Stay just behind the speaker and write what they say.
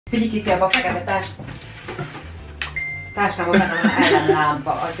Figyelj, Kitti, abba a fekete táskába benne van ellenlámpa,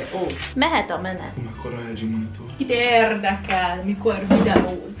 atya, ó. Mehet a menet. Mekkora LG monitor. Kit érdekel, mikor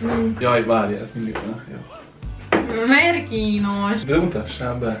videózunk. Jaj, várj, ez mindig olyan. Jó. Miért kínos? De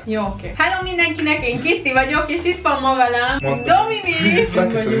mutassál be. Jó, oké. Hello mindenkinek, én Kitti vagyok, és itt van ma velem Dominik.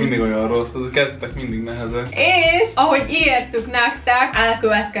 Megkezdtek mindig olyan rossz, kezdtek mindig nehezek. És ahogy ígértük nektek,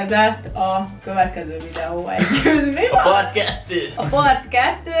 elkövetkezett a következő videó együtt. Mi van? A part 2. A part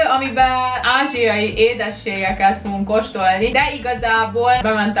 2, amiben ázsiai édességeket fogunk kóstolni, de igazából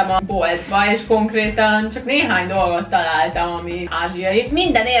bementem a boltba, és konkrétan csak néhány dolgot találtam, ami ázsiai.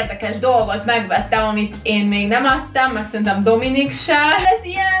 Minden érdekes dolgot megvettem, amit én még nem adtam, meg szerintem Dominik se. Ez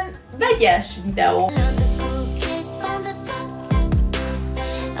ilyen vegyes videó.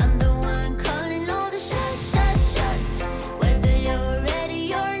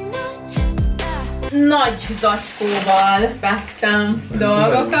 Nagy zacskóval vettem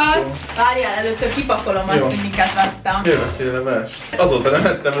dolgokat. Várjál, először kipakolom azt, hogy miket vettem. Jövettél levest? Azóta nem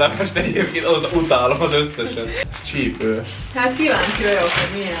ettem levest egyébként, azóta utálom az összeset. Ez csípős. Hát kíváncsi vagyok,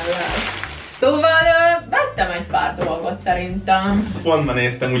 hogy milyen lesz. Szóval vettem egy pár dolgot szerintem. Pont ma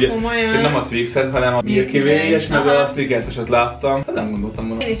néztem, ugye, csak nem a Twix-et, hanem a Milky Way-es, meg a Snickers-eset láttam. Hát nem gondoltam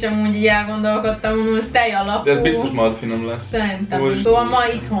volna. Én is amúgy így elgondolkodtam, mondom, ez tej alapú. De ez biztos majd finom lesz. Szerintem, szóval ma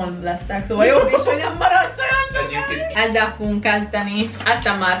itthon leszek, szóval jó is, hogy nem maradsz olyan sokáig. Ezzel fogunk kezdeni.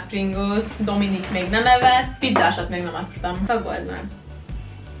 Ettem már Pringles, Dominik még nem evett, pizzásat még nem ettem. Szagold meg.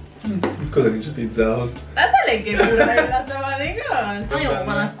 Közel nincs a pizzához. Hát eléggé újra illata van, igaz? Na jó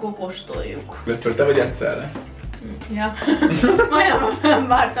van, akkor kóstoljuk. Ezt te vagy egyszerre? Ja. Majdnem nem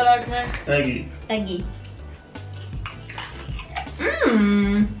vártalak meg. Egi.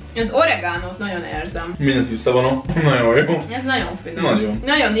 Az oregánót nagyon érzem. Mindent visszavonom. Nagyon jó. Ez nagyon finom. Nagyon.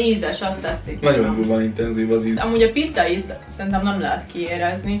 Nagyon ízes, azt tetszik. Nagyon durván intenzív az íz. Amúgy a pizza ízt szerintem nem lehet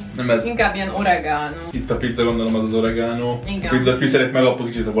kiérezni. Nem ez. Inkább ilyen oregánó. Itt a pizza, gondolom, az pizza. Igen. A pizza fűszerek megapok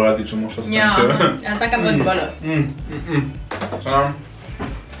kicsit a paradicsomos, aztán ja, sem. ez nekem 5-ből 5. Köszönöm.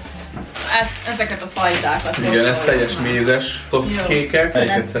 Ezeket a fajtákat. Igen, ez teljes mézes softkékek.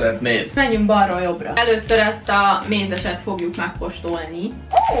 Melyiket szeretnéd? Menjünk balról jobbra. Először ezt a mézeset fogjuk megkóstolni.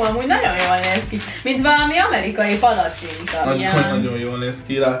 Ó, amúgy nagyon jól néz ki. Mint valami amerikai palacsinta. Nagyon jól néz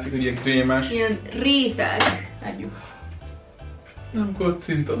ki, látszik, hogy ilyen krémes. Ilyen réteg. Adjuk. Nem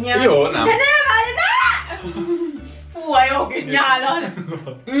kocintott. Ja. Jó, nem. De nem, ne! Hú, a jó kis nyálad.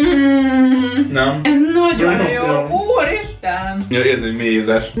 Nem. Ez nagyon jó. Úristen. Ja, érted, hogy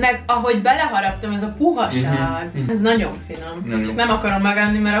mézes. Meg ahogy beleharaptam, ez a puhaság. Ez nagyon finom. Csak nem akarom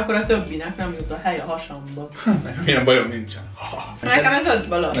megenni, mert akkor a többinek nem jut a hely a hasamba. Nekem ilyen bajom nincsen. Nekem ez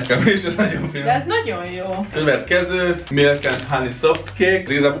 5-ből 5. Nekem is, ez nagyon finom. De ez nagyon jó. Következő, Milk and Honey Soft Cake.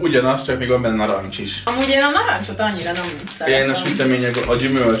 Igazából ugyanaz, csak még van benne narancs is. Amúgy én a narancsot annyira nem szeretem. Én a sütemények, a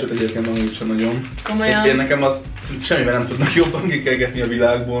gyümölcsöt egyébként amúgy sem nagyon. Komolyan? Én nekem az semmivel nem tudnak jobban kikelgetni a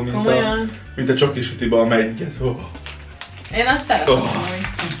világból, mint a csoki sütiba a meggyet. Én azt szeretem amúgy.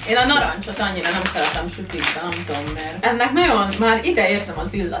 Én a narancsot annyira nem szeretem sütítve, nem tudom miért. Ennek nagyon, már ide érzem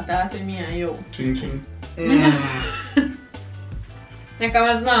az illatát, hogy milyen jó. Csin-csin. Nekem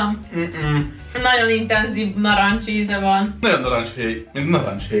ez nem. Nagyon intenzív narancs íze van. Nagyon narancshéj, mint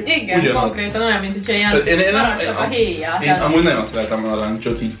narancshéj. Igen, ugyanaz. Konkrétan olyan, mint hogyha ilyen narancsok a héját. Én amúgy nagyon szeretem a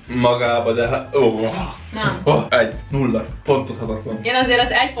narancsot így magába, de hát... Nem. 1-0, pontozhatatlan. Én azért az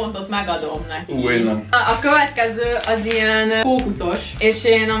 1 pontot megadom neki. Én nem. A következő az ilyen kókuszos, és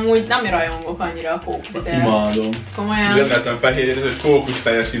én amúgy nem rajongok annyira a kókuszért. Imádom. Komolyan. Rendeltem fehérjét, és kókusz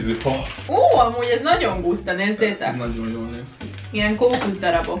teljes ízű. Ó, amúgy ez nagyon guszta, nézzétek. Nagyon jól néz ki. Ilyen kókusz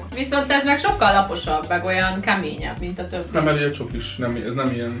darabok. Viszont ez meg sokkal laposabb, meg olyan keményebb, mint a többi. Nem, mert ugye csokis, ez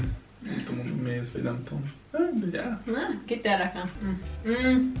nem ilyen, nem tudom, méz, vagy nem tudom. Kit érdekel?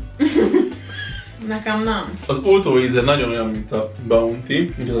 Nekem nem. Az utóíze nagyon olyan, mint a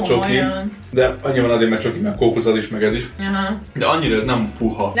Bounty, mint az a csoki. De annyi van azért, mert csoki, meg kókusz az is, meg ez is. De annyira ez nem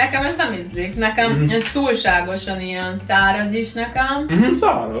puha. Nekem ez nem ízlik. Nekem ez túlságosan ilyen száraz is nekem.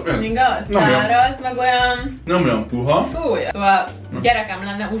 Száraz. Igaz? Száraz, meg olyan... Nem olyan puha. Fúj. Szóval gyerekem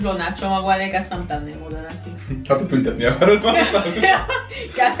lenne, uzsonnát csomagolnék, ezt nem tenném oda neki. Hát a büntetni akarod valószínűleg.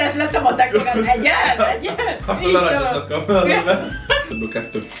 Kettes lettem a technikát. Egyen? Hát a narancsosat kapnál be. Ebből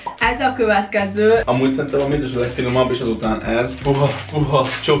 2. Ez a következő. Amúgy szerintem a mézes a legfinomabb, és azután ez. Puha,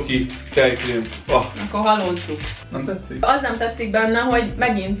 csoki, tejkrém. Akkor halózzuk. Nem tetszik? Az nem tetszik benne, hogy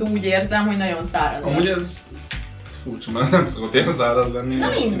megint úgy érzem, hogy nagyon száraz. Amúgy ez furcsa, mert nem szokott ilyen száraz lenni. Na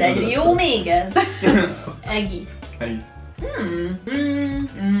mindegy, jó még ez. Egi.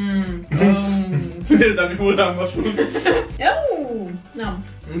 Nézd, ami hullámvasút. Jó, nem.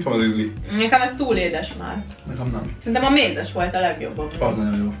 Nekem az ízli. Nekem ez túl édes már. Nekem nem. Szerintem a mézes volt a legjobb. Az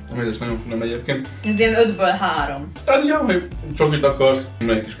nagyon jó. A mézes nagyon finom egyébként. Ez ilyen 5-ből 3. Tehát ilyen, hogy csokit akarsz,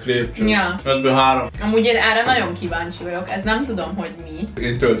 egy kis krép, Ja. 5-ből 3. Amúgy én erre nagyon kíváncsi vagyok, ez nem tudom, hogy mi.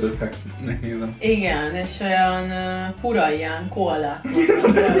 Én töltőfexnek nézem. Igen, és olyan fura ilyen kóla.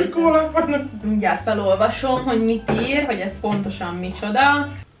 Kólák vannak. Mindjárt felolvasom, hogy mit ír, hogy ez pontosan micsoda.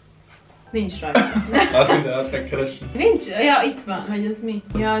 Nincs rajta. Hát ide, hát megkeresem. Nincs, ja itt van, vagy ez mi?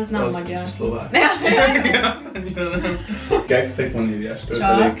 Ja, az nem magyar. Szlovák. Ja. Igen, azt annyira nem. Kekszek vaníliás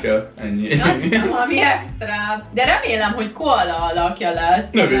töltelékkel, ennyi. Azt nem valami extra. De remélem, hogy koala alakja lesz.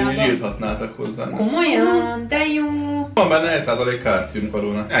 Növényi zsírt használtak hozzá. Komolyan, de jó. Van benne 1%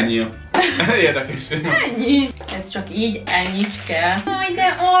 kálciumkaróna. Ennyi. Érdekes. Ennyi. Ez csak így, ennyicske. Aj,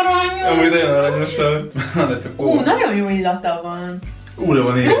 de aranyos. Amúgy nagyon aranyos fel. Nagyon jó illata van. De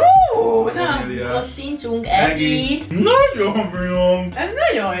van így. Na, kocsincsunk egyik. Nagyon finom. Ez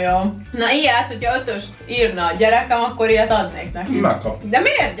nagyon jó. Na ilyet, hogyha 5-öst írna a gyerekem, akkor ilyet adnék neki. Megkap. De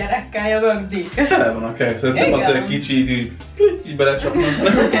miért gyerekkel jövök, Dick? Tele van a keksz, nem az, hogy kicsi, így belecsapnak.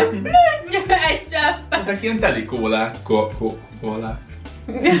 Egy csepp. Ezek ilyen teli kólák. Kólák.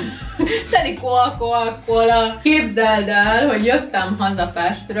 Teli Coca-Cola. Képzeld el, hogy jöttem haza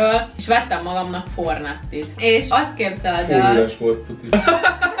Pestről, és vettem magamnak fornettit. És azt képzeld el... Üres volt puti.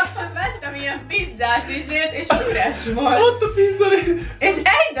 Vettem ilyen pizzás izét, és üres volt. Ott a pizza. És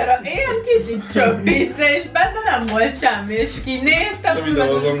egy darab, ilyen kicsi csöpp pizza, és benne nem volt semmi, és kinéztem, hogy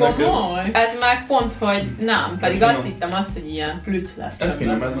ez komoly. Ez meg pont, hogy nem, pedig azt hittem azt, hogy ilyen plüty lesz. Ez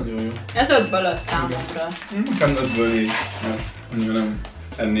finom, ez nagyon jó. Ez 5-ből 5 számomra. Nekem 5-ből 4. Annyira nem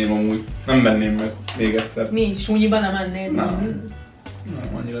enném amúgy. Nem venném meg még egyszer. Mi? Súnyiba nem ennéd? Nem.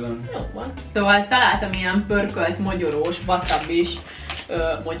 Nem, annyira nem. Jó van. Szóval találtam ilyen pörkölt mogyorós, wasabi-s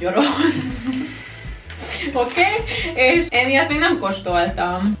mogyorót. Oké? És én ilyet még nem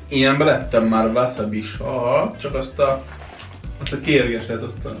kóstoltam. Ilyenbe lettem már wasabi-sat, csak azt a kérgeset,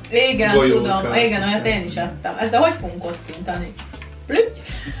 azt a igen, golyóskát. tudom. Igen, olyat én is ettem. Ezzel hogy fogunk kottintani? Plüty!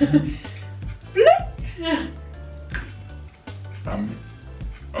 Plüty! Semmi.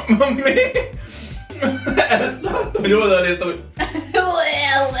 Mi? Ezt láttam, hogy oldal néztem, hogy...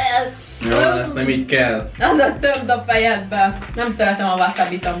 Jó, ezt nem így kell. Azaz több a fejedbe. Nem szeretem a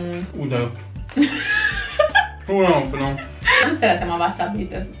wasabi-t amúgy. De jó. Nagyon finom. Nem szeretem a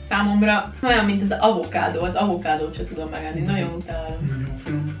wasabi-t, ez számomra olyan, mint az avokádó. Az avokádót sem tudom megenni, nagyon utálom. Nagyon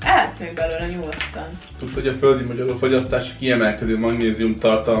finom. Ehetsz még belőle nyugodtan. Tudod, hogy a földi magyarok fogyasztási kiemelkedő magnézium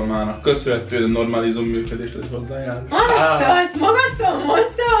tartalmának köszönhetően a normál izomműködést ez hozzájárul. Azt magadtól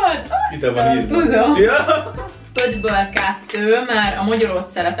mondtad? Ide van írva. Tudom. Ja. 5-ből 2, mert a mogyorót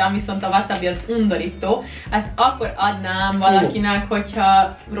szeretem, viszont a wasabi az undorító. Ezt akkor adnám valakinek,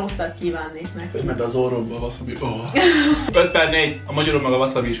 hogyha rosszat kívánnék neki. Mert az orromba a wasabi. 5/4. A magyarom meg a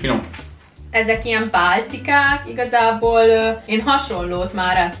wasabi is finom. Ezek ilyen pálcikák, igazából én hasonlót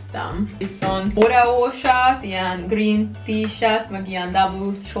már ettem. Viszont oreósat, ilyen green tea-set, meg ilyen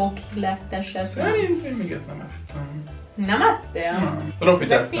double chocolate-eset. Szerint én még ilyet nem ettem. Nem ettél? Nem. Ropit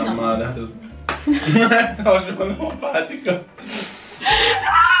De ettem finom. már, de hát ez... hasonló a pálcika.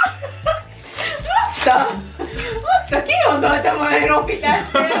 Azt ki gondoltam, hogy ropit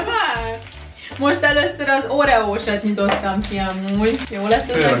ettél már? Most először az oreósat nyitottam ki amúgy. Jó lesz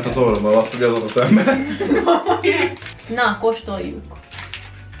ez? Félment az orromba a wasabi az a szemben. Na, kóstoljuk.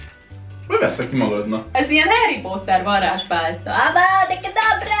 Hogy veszek ki magadnak? Ez ilyen Harry Potter varázspálca. Abba, de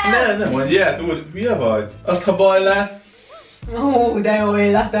kedabra! Nem mondj ilyet, úr, hülye vagy? Azt ha baj lesz. De jó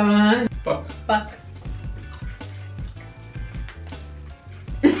illata van. Pak. Pak.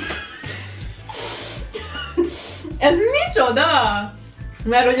 Ez micsoda?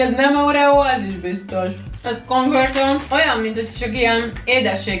 Mert hogy ez nem Oreo, az is biztos. Ez konkrétan olyan, mint hogy csak ilyen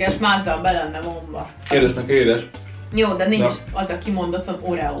édességes mázzal be lenne vonva. Édesnek édes. Jó, de nincs az a kimondottan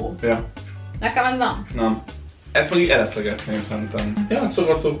Oreo. Ja. Nekem ez nem. Nem. Ezt meg így ereszlegetném szerintem.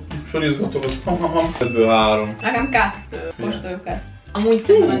 Játszogatok, sorizgatok, az ha-ha-ha. Ebből 3. Nekem 2. Kóstoljuk ezt. Amúgy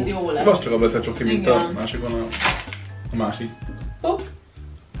szerintem ez jó lesz. Az csak a betecsoki, mint a Igen. másik van a másik.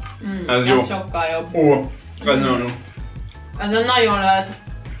 Ez jó. sokkal jobb. Ez nagyon jó. Ezen nagyon lehet,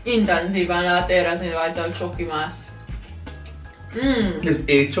 intenzíven lehet érezni rajta a csoki más. Ez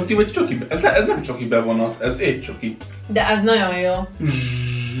étcsoki vagy csoki? Ez nem csoki bevonat, ez étcsoki. De ez nagyon jó.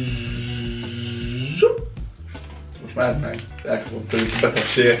 Most már meg, elkapom tőlük a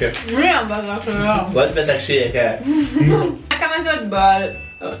betegségeket. Milyen betegségek? Vagy betegségeket. Nekem ez 5-ből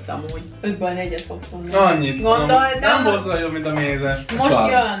 5 amúgy. 5-ből 4-et fogsz mondani. Annyit. Gondoltam. Nem volt olyan jobb, mint a mézes. Most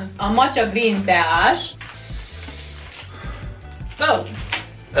jön a matcha green teás. Wow.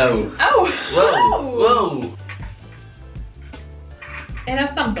 Au! Wow. Wow. Én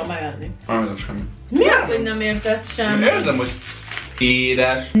ezt nem tudom megenni. Nem érzem semmi. Mi az, hogy nem értesz semmi? Érzem, hogy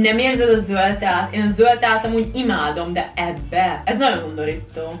édes. Nem érzed a zöld teát? Én a zöld teát amúgy imádom, de ebbe? Ez nagyon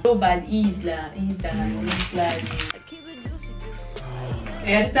undorító. Próbáld ízlelni.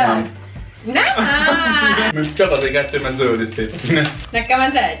 Érzed? Nem! Most csak azért kettő, mert zöld is szép a színe. Nekem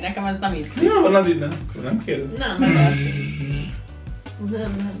ez egy, nekem ez nem ízlik. Ja, van az így nem kérdez. Nem.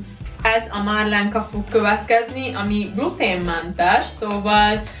 Ez a márlánka fog következni, ami gluténmentes,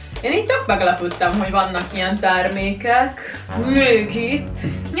 szóval én így tök meglepődtem, hogy vannak ilyen termékek. Még itt.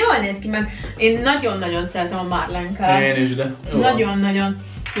 Jól néz ki meg. Én nagyon-nagyon szeretem a márlánkát. Én is, de Nagyon-nagyon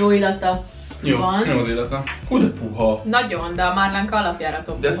jó illata van. Jó az illata. Hú, de puha. Nagyon, de a márlánka alapjára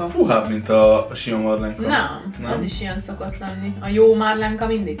puha. De ez puhább, mint a sima márlánka. Nem, az is ilyen szokott lenni. A jó márlánka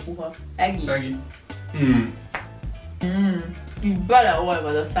mindig puha. Egi. Így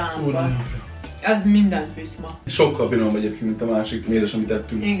beleolvad a számba. Ez mindent visz ma. Sokkal finomabb egyébként, mint a másik mézes, amit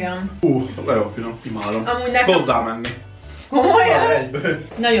ettünk. Igen. Nagyon finom, imádom. Amúgy nekem... Hozzá menni. Komolyan? Egyből.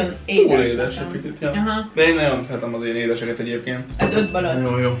 Nagyon édes. Édes egy picit, ja. Aha. De én nagyon szeretem az ilyen édeseket egyébként. Ez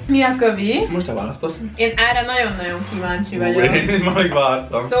 5-ből 5. Jó. Mi a kövi? Most te választasz? Én erre nagyon-nagyon kíváncsi vagyok. Én is már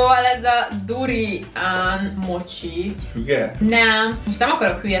vártam. Szóval ez a duriánt mochi. Füge? Nem. Most nem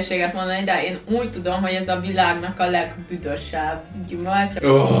akarok hülyeséget mondani, de én úgy tudom, hogy ez a világnak a legbüdösebb gyümölcse.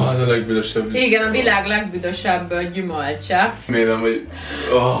 Az a legbüdösebb. Igen, a világ legbüdösebb gyümölcse. Remélem, hogy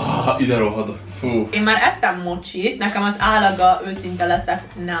ide rohad. Fú. Én már ettem mocsit, nekem az állaga, őszinte leszek,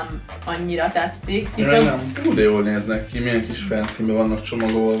 nem annyira tetszik. Viszont... Nem. De jól néznek ki, milyen kis fancy-be vannak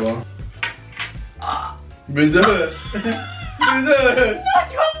csomagolva. Büdös! Büdös!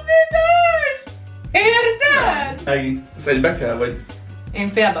 Nagyon büdös! Érzed? Megint. Ezt egybe kell, vagy?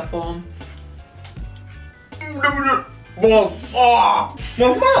 Én félbe fogom.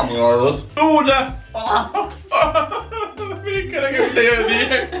 Most már nem adott. De! Még kell nekem te jönni.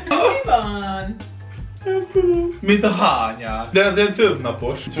 Mi van? Mint a hányák. De azért több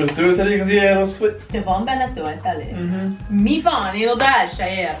napos. És a töltelék az ilyen rossz, vagy? De van benne töltelék? Mi van? Én oda el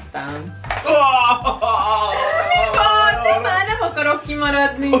se értem. Mi van? De már nem akarok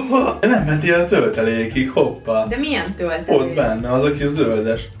kimaradni. De nem mentél a töltelékig, hoppá. De milyen töltelék? Ott benne, az aki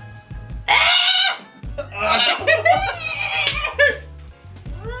zöldes.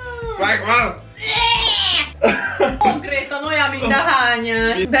 Megvan! Konkrétan olyan, mint a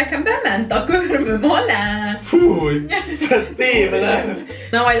hányás. Nekem bement a körmöm alá. Fúj! Tényleg!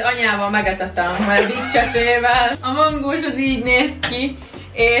 Na majd anyával megetettem, vagy a Big Csecsével. A mangós az így néz ki,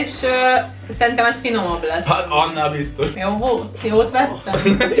 és szerintem ez finomabb lesz. Hát annál biztos. Jó volt? Jót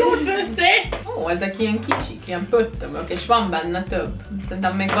vettem? Jót vesztél? Ó, ezek ilyen kicsik, ilyen pöttömök, és van benne több.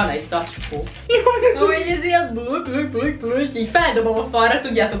 Szerintem még van egy tacskó. Jó, így ez ilyen bluk, így feldobom a falra,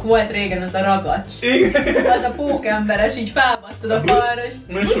 tudjátok, volt régen ez a ragacs. Igen. Az a pókemberes, így felbasztod a falra, és...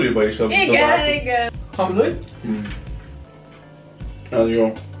 Mert suliba is a Igen. Hamlógy? Ez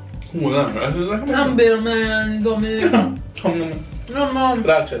jó. Hú, nem, ez nekem... Nem bírom el, Domi. Nem.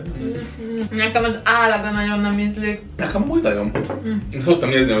 Rácsed. Nekem az állaga nagyon nem ízlik. Nekem úgy nagyon. Szoktam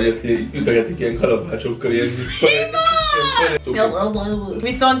nézni, hogy ezt így ütögetik ilyen kalapácsokkal, ilyen...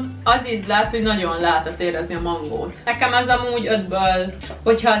 Viszont az ízlet, hogy nagyon lehetett érezni a mangót. Nekem ez amúgy 5-ből,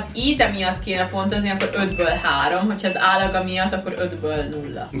 hogyha az íze miatt kéne pontozni, akkor 5-ből 3, hogyha az állaga miatt, akkor 5-ből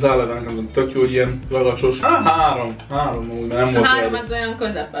 0. Az állagának az tök jó, hogy ilyen ragacsos. 3 amúgy, mert nem volt 3 az olyan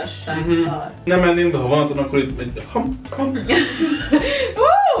közepesen szar. Nem menném, de ha van, akkor itt egy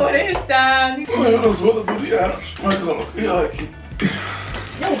Úristen! Olyan rossz volt a duriánt, meghalok, jaj ki.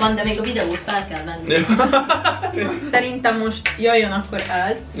 Jó van, de még a videót fel kell venni. Szerintem most jöjjön akkor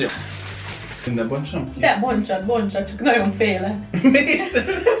ez. Ja. Minden bontsam? De bontsad, csak nagyon félek.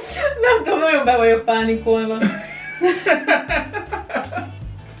 Nem tudom, nagyon be vagyok pánikolva.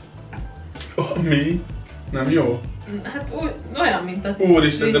 Mi? Nem jó? Hát olyan, mint a...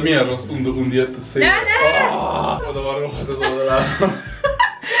 Úristen, de milyen rossz undi jött a szép. Ne! Oda van rohadt az oldalában.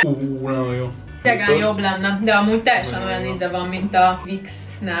 Nagyon jó. Idegen jobb lenne, de amúgy teljesen olyan íze van, mint a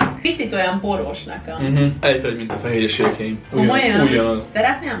Vix-nek. Picit olyan poros nekem. Egy, mint a fehérjéseim. Ugyanaz.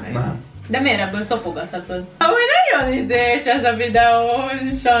 Szeretnél meg? Nem. De miért ebből szopogathatod? Amúgy nagyon ízés ez a videó,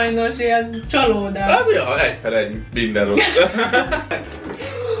 sajnos ilyen csalódás. Hát ja, 1/1, minden rossz.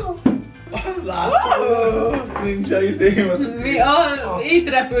 Látod? Ninja izémat. Itt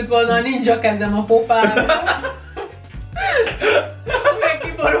repült volna a ninja kezem a pofára. Meg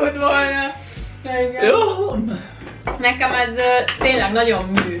kiborult volna. Jó. Nekem ez tényleg nagyon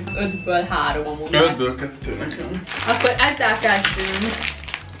mű. 5-ből 3 amúgy. 5-ből 2 nekem. Akkor ezzel kezdünk.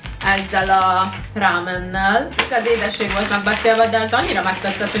 Ezzel a rámennel. Az édesség volt megbeszélve, de ez annyira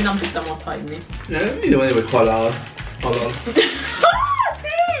megtetszett, hogy nem tudtam ott hagyni. Minden van, hogy halál.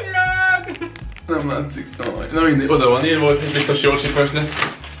 Nem látszik. Na mindig, oda van írva, hogy biztos jól csípős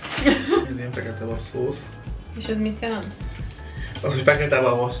lesz. Ez ilyen fekete vas szósz. És ez mit jelent? Az, hogy fekete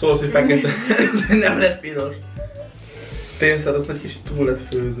vas szósz, hogy fekete... nem lesz piros. Tészed, azt egy kicsit túl lett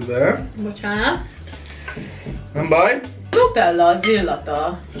főzve. Bocsánat. Nem baj. Nutella az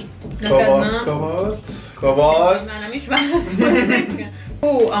illata. Kavarc. Már nem is válaszol nekem.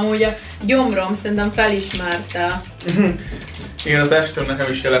 Hú, amúgy a gyomrom szerintem felismerte. Igen, a testem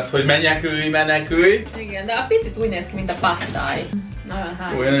nekem is lesz, hogy menekülj. Igen, de a picit úgy néz ki, mint a pad thai. Nagyon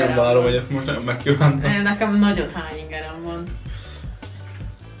hány én nem várom, hogy most nem megkívántam. Nekem nagyon hány ingerem van.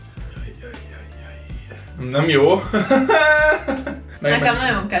 Nem jó. Nekem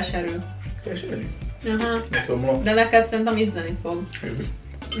nagyon keserű. Keserű? Aha. De neked szerintem ízleni fog.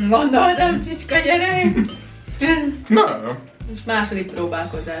 Gondoltam, csicska, gyerek! Nem. És második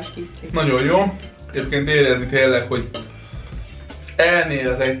próbálkozás, Kitti. Nagyon jó. Egyébként érezni tényleg, hogy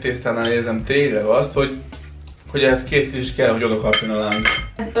ennél az egy tésztánál érzem tényleg azt, hogy ez 2 kis kell, hogy oda kapjon a láng.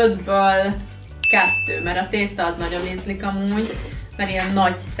 Ez 5-ből 2, mert a tészta az nagyon ízlik amúgy, mert ilyen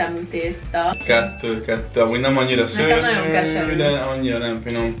nagy szemű tészta. 2, amúgy nem annyira szörnyű, de annyira nem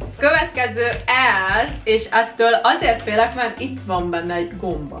finom. Következő ez, és ettől azért félek, mert itt van benne egy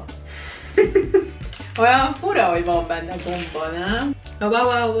gomba. Olyan fura, hogy van benne gomba, nem?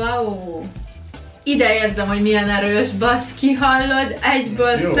 Wow. Ide érzem, hogy milyen erős, baszki, hallod?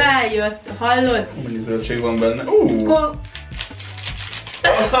 Egyből jó. Feljött, hallod? Mennyi zöldség van benne?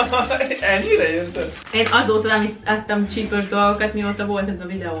 Ennyire érzed? Én azóta nem ettem csípős dolgokat, mióta volt ez a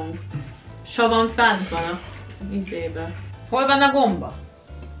videónk. Savan fent van a izébe. Hol van a gomba?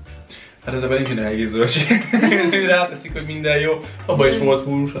 Hát ezzel nincs ilyen egész zöldség. Ráteszik, hogy minden jó. Abba is volt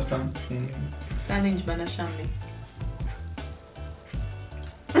hús, aztán... Tehát nincs benne semmi.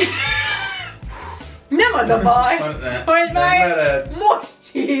 Nem az a baj, hogy már most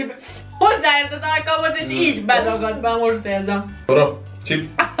csíp. Hozzáért az alkalmaz, és így bedagad be, most érzem. Arra,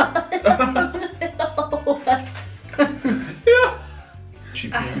 csíp.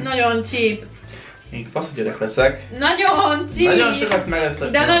 Nagyon csíp. Még fasz, hogy gyerek leszek. Nagyon csíp. Nagyon sokat megeszlek.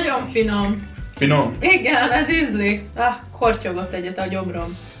 De nagyon finom. Finom? Igen, ez ízlik. Kortyogott egyet a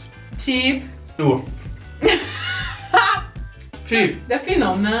gyomrom. Csíp. Jó. Csíp. De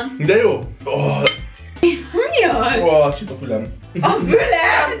finom, nem? De jó. Mi az? Csíp a fülem. A fülem?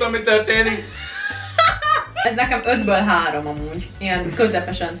 Nem tudom, mi történik. Ez nekem 5-ből 3 amúgy. Ilyen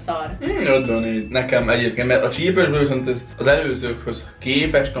közepesen szar. 5-ből 4. Nekem egyébként, mert a csípősből viszont ez az előzőkhöz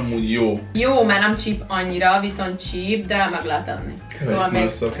képest amúgy jó. Jó, mert nem csíp annyira, viszont csíp, de meg lehet enni. Szóval még...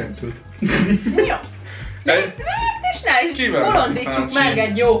 össze a kettőt. Jó. És ne is bolondítsuk meg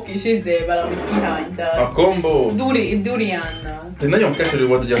egy jó kis izével, amit kihánytad. A kombó. Duriánnal. Nagyon keserű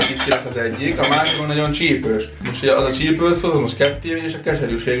volt ugye a Kittinek az egyik, a másikon nagyon csípős. Most ugye az a csípős szóval most ketté és a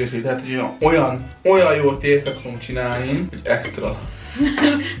keserűség is, tehát olyan jó tésztát fogunk csinálni, hogy extra.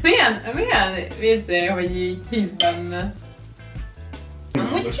 milyen érzé, hogy így hisz benne?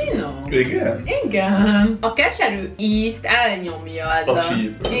 Amúgy finom. Igen? Igen. A keserű ízt elnyomja ez a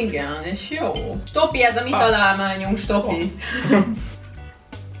csípő. Igen, és jó. Stopi, ez a mi találmányunk, Stopi.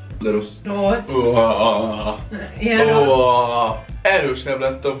 De rossz. Rossz. Ilyen erősebb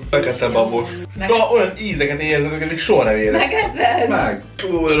lett a fekete babos. Olyan ízeket érzed, hogy még soha nem érez. Megeszed? Meg.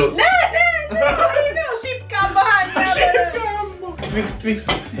 De rossz. Ne a sipkámba hány el! Twix.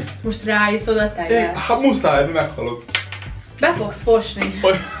 Most ráiszod a tejet. Hát muszáj, meghalok. Be fogsz fosni.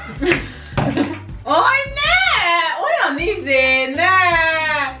 Oj, ne! Olyan izé, ne!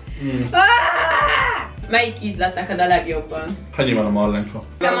 Melyik ízlet neked a legjobban? Hát nyilván a marlenka.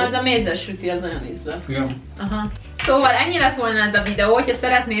 Nekem az a mézes süti, az olyan ízlet. Igen. Aha. Szóval ennyi lett volna ez a videó, hogyha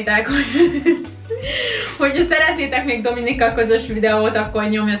szeretnétek, hogyha szeretnétek még Dominikkal közös videót, akkor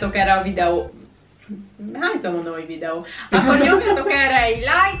nyomjatok erre a videó. Hányszor mondom, hogy videó? Akkor nyomjatok erre egy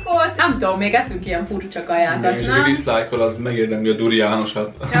lájkot. Nem tudom, még eszünk ilyen furcsa kajákat, és aki diszlájkol, az megérdemli a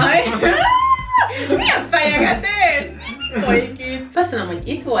duriánosat. Milyen fejegetés? Mi folyik itt? Köszönöm, hogy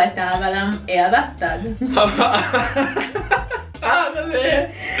itt voltál velem. Élvezted? Hát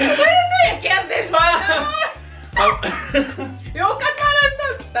azért! Hogy ez olyan kérdés volt? Jókat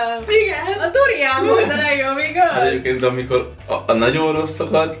választottam? Igen. A durián volt a legjobb, igaz? Hát egyébként, de amikor a nagyon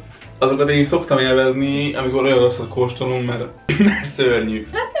rosszakat, azokat én szoktam élvezni, amikor olyan rosszat kóstolunk, mert szörnyű.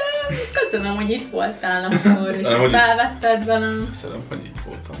 Hát köszönöm, hogy itt voltál, amikor is felvetted velem. Köszönöm, hogy itt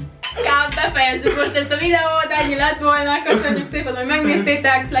voltam. Befejezzük most ezt a videót, ennyi lett volna. Köszönjük szépen, hogy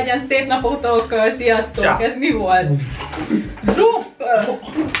megnéztétek, legyen szép napotok, sziasztok! Ja. Ez mi volt? Zsupp!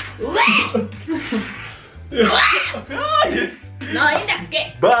 Na,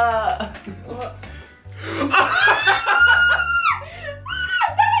 indexké! Bá!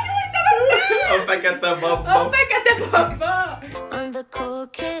 Belenyújtam a babba. A fekete babba! I'm the cool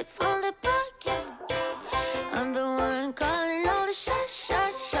kid from the block.